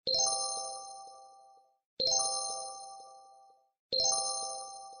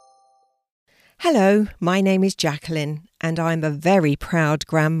Hello, my name is Jacqueline and I'm a very proud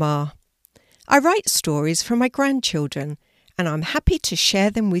grandma. I write stories for my grandchildren and I'm happy to share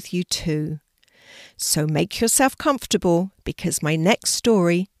them with you too. So make yourself comfortable because my next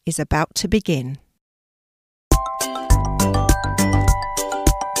story is about to begin.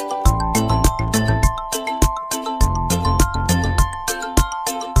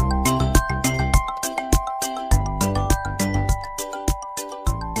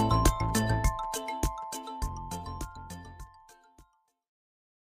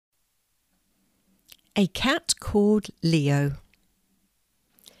 A cat called Leo.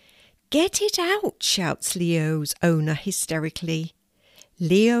 "Get it out," shouts Leo's owner hysterically.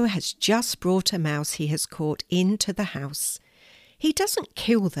 Leo has just brought a mouse he has caught into the house. He doesn't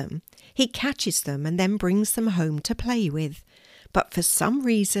kill them, he catches them and then brings them home to play with. But for some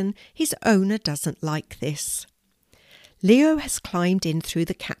reason, his owner doesn't like this. Leo has climbed in through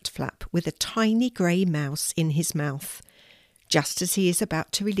the cat flap with a tiny grey mouse in his mouth. Just as he is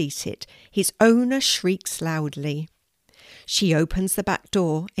about to release it, his owner shrieks loudly. She opens the back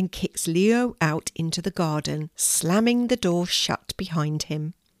door and kicks Leo out into the garden, slamming the door shut behind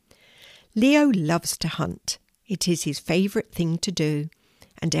him. Leo loves to hunt. It is his favourite thing to do,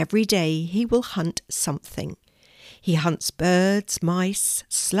 and every day he will hunt something. He hunts birds, mice,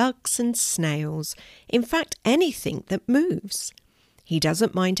 slugs and snails, in fact anything that moves. He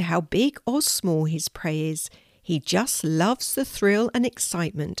doesn't mind how big or small his prey is. He just loves the thrill and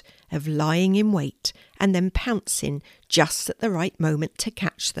excitement of lying in wait and then pouncing just at the right moment to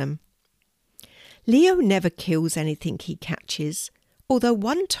catch them. Leo never kills anything he catches, although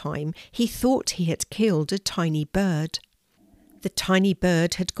one time he thought he had killed a tiny bird. The tiny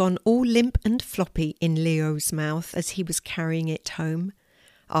bird had gone all limp and floppy in Leo's mouth as he was carrying it home.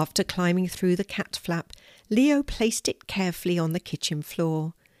 After climbing through the cat flap, Leo placed it carefully on the kitchen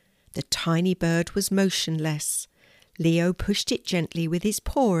floor. The tiny bird was motionless. Leo pushed it gently with his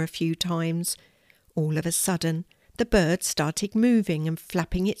paw a few times. All of a sudden, the bird started moving and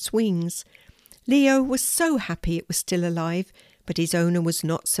flapping its wings. Leo was so happy it was still alive, but his owner was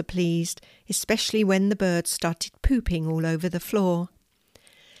not so pleased, especially when the bird started pooping all over the floor.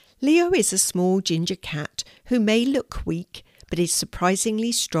 Leo is a small ginger cat who may look weak, but is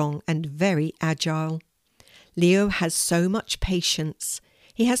surprisingly strong and very agile. Leo has so much patience.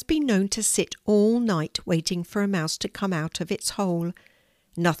 He has been known to sit all night waiting for a mouse to come out of its hole.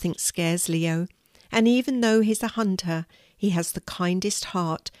 Nothing scares Leo, and even though he's a hunter, he has the kindest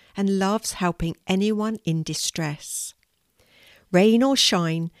heart and loves helping anyone in distress. Rain or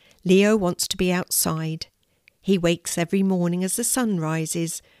shine, Leo wants to be outside. He wakes every morning as the sun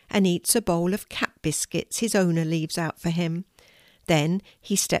rises and eats a bowl of cat biscuits his owner leaves out for him. Then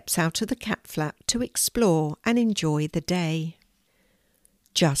he steps out of the cat flap to explore and enjoy the day.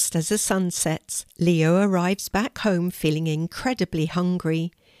 Just as the sun sets, Leo arrives back home feeling incredibly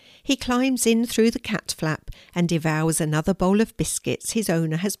hungry. He climbs in through the cat flap and devours another bowl of biscuits his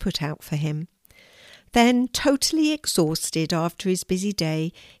owner has put out for him. Then, totally exhausted after his busy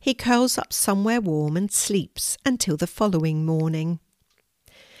day, he curls up somewhere warm and sleeps until the following morning.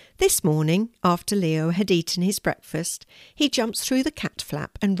 This morning, after Leo had eaten his breakfast, he jumps through the cat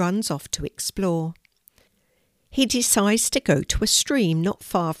flap and runs off to explore. He decides to go to a stream not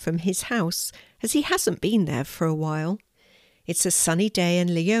far from his house, as he hasn't been there for a while. It's a sunny day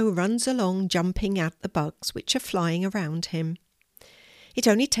and Leo runs along jumping at the bugs which are flying around him. It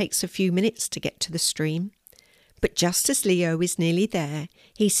only takes a few minutes to get to the stream. But just as Leo is nearly there,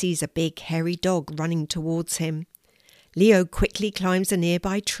 he sees a big hairy dog running towards him. Leo quickly climbs a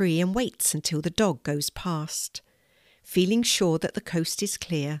nearby tree and waits until the dog goes past. Feeling sure that the coast is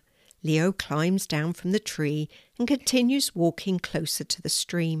clear, Leo climbs down from the tree and continues walking closer to the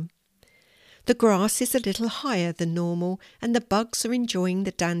stream. The grass is a little higher than normal and the bugs are enjoying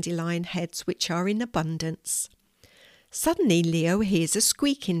the dandelion heads which are in abundance. Suddenly Leo hears a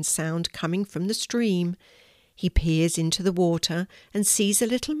squeaking sound coming from the stream. He peers into the water and sees a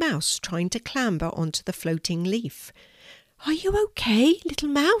little mouse trying to clamber onto the floating leaf. "Are you okay, little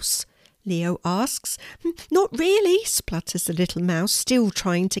mouse?" Leo asks. "Not really," splutters the little mouse, still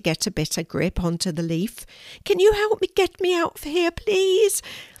trying to get a better grip onto the leaf. "Can you help me get me out of here, please?"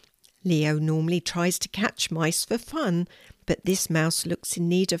 Leo normally tries to catch mice for fun, but this mouse looks in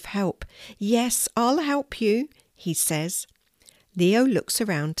need of help. "Yes, I'll help you," he says. Leo looks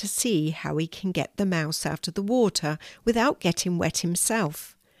around to see how he can get the mouse out of the water without getting wet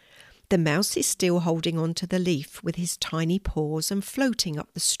himself. The mouse is still holding onto the leaf with his tiny paws and floating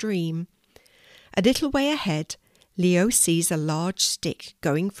up the stream. A little way ahead, Leo sees a large stick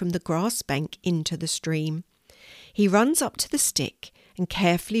going from the grass bank into the stream. He runs up to the stick and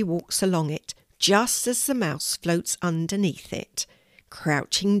carefully walks along it, just as the mouse floats underneath it.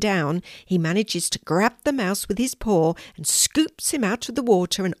 Crouching down, he manages to grab the mouse with his paw and scoops him out of the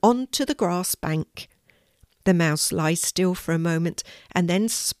water and onto the grass bank. The mouse lies still for a moment and then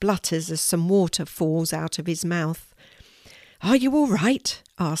splutters as some water falls out of his mouth. "Are you all right?"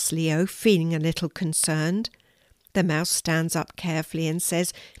 asks Leo, feeling a little concerned. The mouse stands up carefully and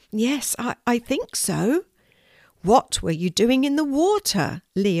says, "Yes, I think so." "What were you doing in the water?"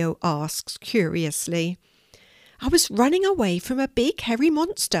 Leo asks curiously. "I was running away from a big hairy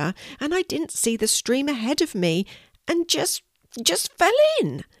monster and I didn't see the stream ahead of me and just fell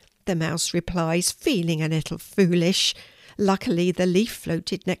in," the mouse replies, feeling a little foolish. "Luckily the leaf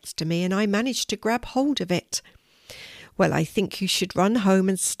floated next to me and I managed to grab hold of it." "Well, I think you should run home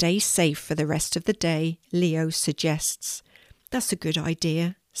and stay safe for the rest of the day," Leo suggests. "That's a good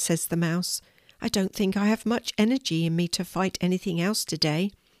idea," says the mouse. "I don't think I have much energy in me to fight anything else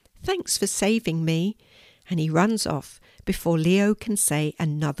today. Thanks for saving me." And he runs off before Leo can say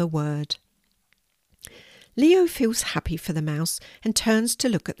another word. Leo feels happy for the mouse and turns to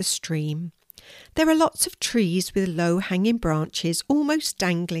look at the stream. There are lots of trees with low-hanging branches almost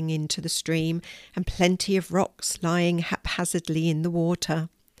dangling into the stream and plenty of rocks lying haphazardly in the water.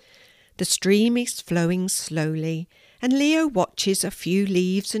 The stream is flowing slowly and Leo watches a few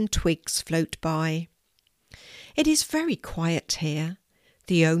leaves and twigs float by. It is very quiet here.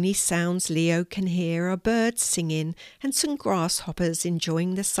 The only sounds Leo can hear are birds singing and some grasshoppers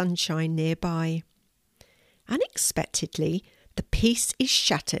enjoying the sunshine nearby. Unexpectedly, the peace is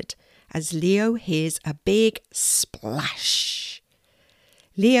shattered as Leo hears a big splash.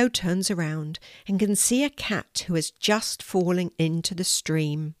 Leo turns around and can see a cat who has just fallen into the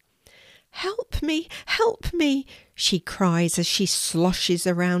stream. "Help me, help me," she cries as she sloshes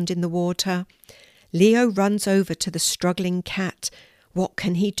around in the water. Leo runs over to the struggling cat. What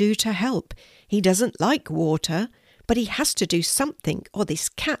can he do to help? He doesn't like water, but he has to do something or this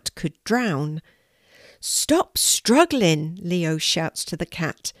cat could drown. "Stop struggling," Leo shouts to the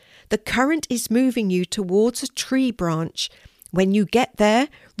cat. "The current is moving you towards a tree branch. When you get there,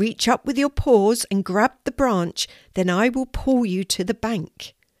 reach up with your paws and grab the branch, then I will pull you to the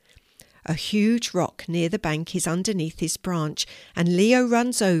bank." A huge rock near the bank is underneath his branch, and Leo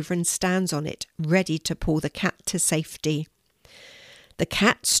runs over and stands on it, ready to pull the cat to safety. The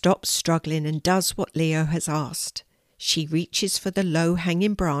cat stops struggling and does what Leo has asked. She reaches for the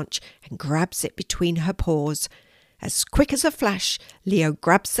low-hanging branch and grabs it between her paws. As quick as a flash, Leo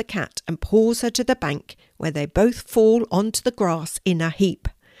grabs the cat and pulls her to the bank, where they both fall onto the grass in a heap.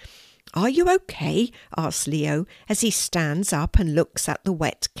 "Are you okay?" asks Leo as he stands up and looks at the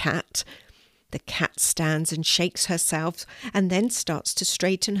wet cat. The cat stands and shakes herself and then starts to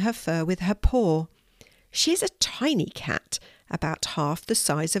straighten her fur with her paw. She is a tiny cat, about half the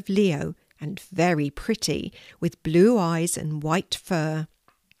size of Leo, and very pretty, with blue eyes and white fur.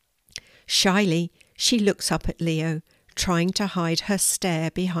 Shyly, she looks up at Leo, trying to hide her stare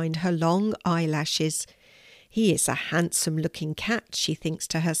behind her long eyelashes. He is a handsome-looking cat, she thinks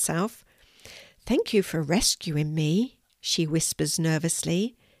to herself. "Thank you for rescuing me," she whispers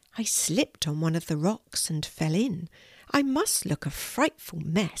nervously. "I slipped on one of the rocks and fell in. I must look a frightful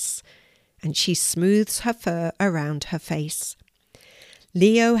mess." And she smooths her fur around her face.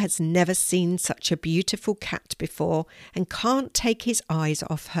 Leo has never seen such a beautiful cat before and can't take his eyes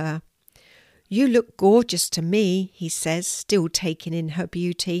off her. "You look gorgeous to me," he says, still taking in her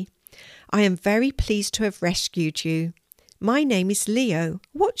beauty. "I am very pleased to have rescued you. My name is Leo.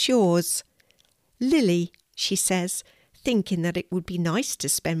 What's yours?" "Lily," she says, thinking that it would be nice to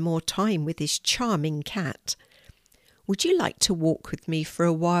spend more time with this charming cat. "Would you like to walk with me for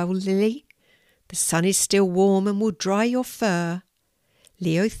a while, Lily? The sun is still warm and will dry your fur."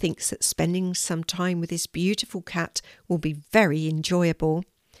 Leo thinks that spending some time with this beautiful cat will be very enjoyable.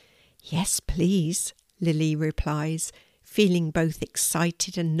 "Yes, please," Lily replies, feeling both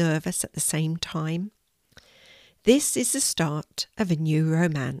excited and nervous at the same time. This is the start of a new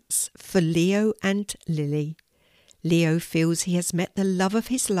romance for Leo and Lily. Leo feels he has met the love of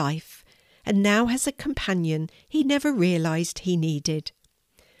his life and now has a companion he never realised he needed.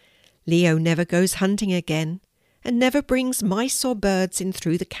 Leo never goes hunting again and never brings mice or birds in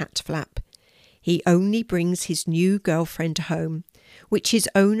through the cat flap. He only brings his new girlfriend home, which his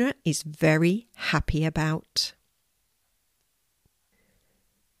owner is very happy about.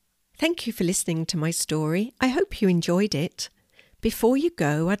 Thank you for listening to my story. I hope you enjoyed it. Before you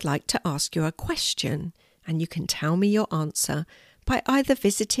go, I'd like to ask you a question, and you can tell me your answer by either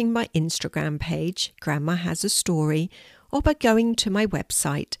visiting my Instagram page, Grandma Has a Story, or by going to my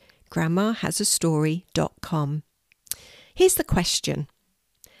website, grandmahasastory.com. Here's the question.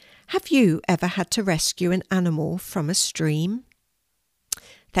 Have you ever had to rescue an animal from a stream?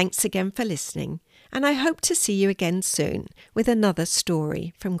 Thanks again for listening, and I hope to see you again soon with another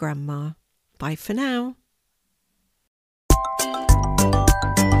story from Grandma. Bye for now.